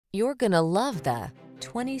You're gonna love the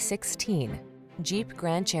 2016 Jeep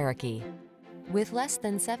Grand Cherokee. With less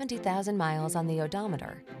than 70,000 miles on the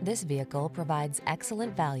odometer, this vehicle provides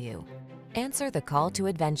excellent value. Answer the call to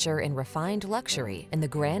adventure in refined luxury in the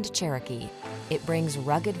Grand Cherokee. It brings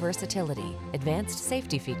rugged versatility, advanced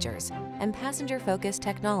safety features, and passenger-focused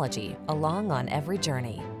technology along on every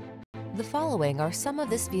journey. The following are some of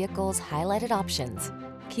this vehicle's highlighted options: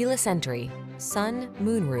 keyless entry, sun,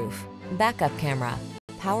 moonroof, backup camera,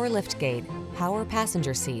 power liftgate, power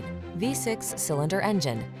passenger seat, V6 cylinder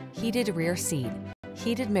engine, heated rear seat,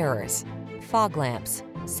 heated mirrors, fog lamps,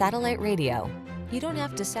 satellite radio. You don't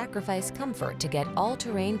have to sacrifice comfort to get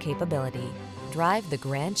all-terrain capability. Drive the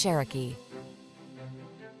Grand Cherokee.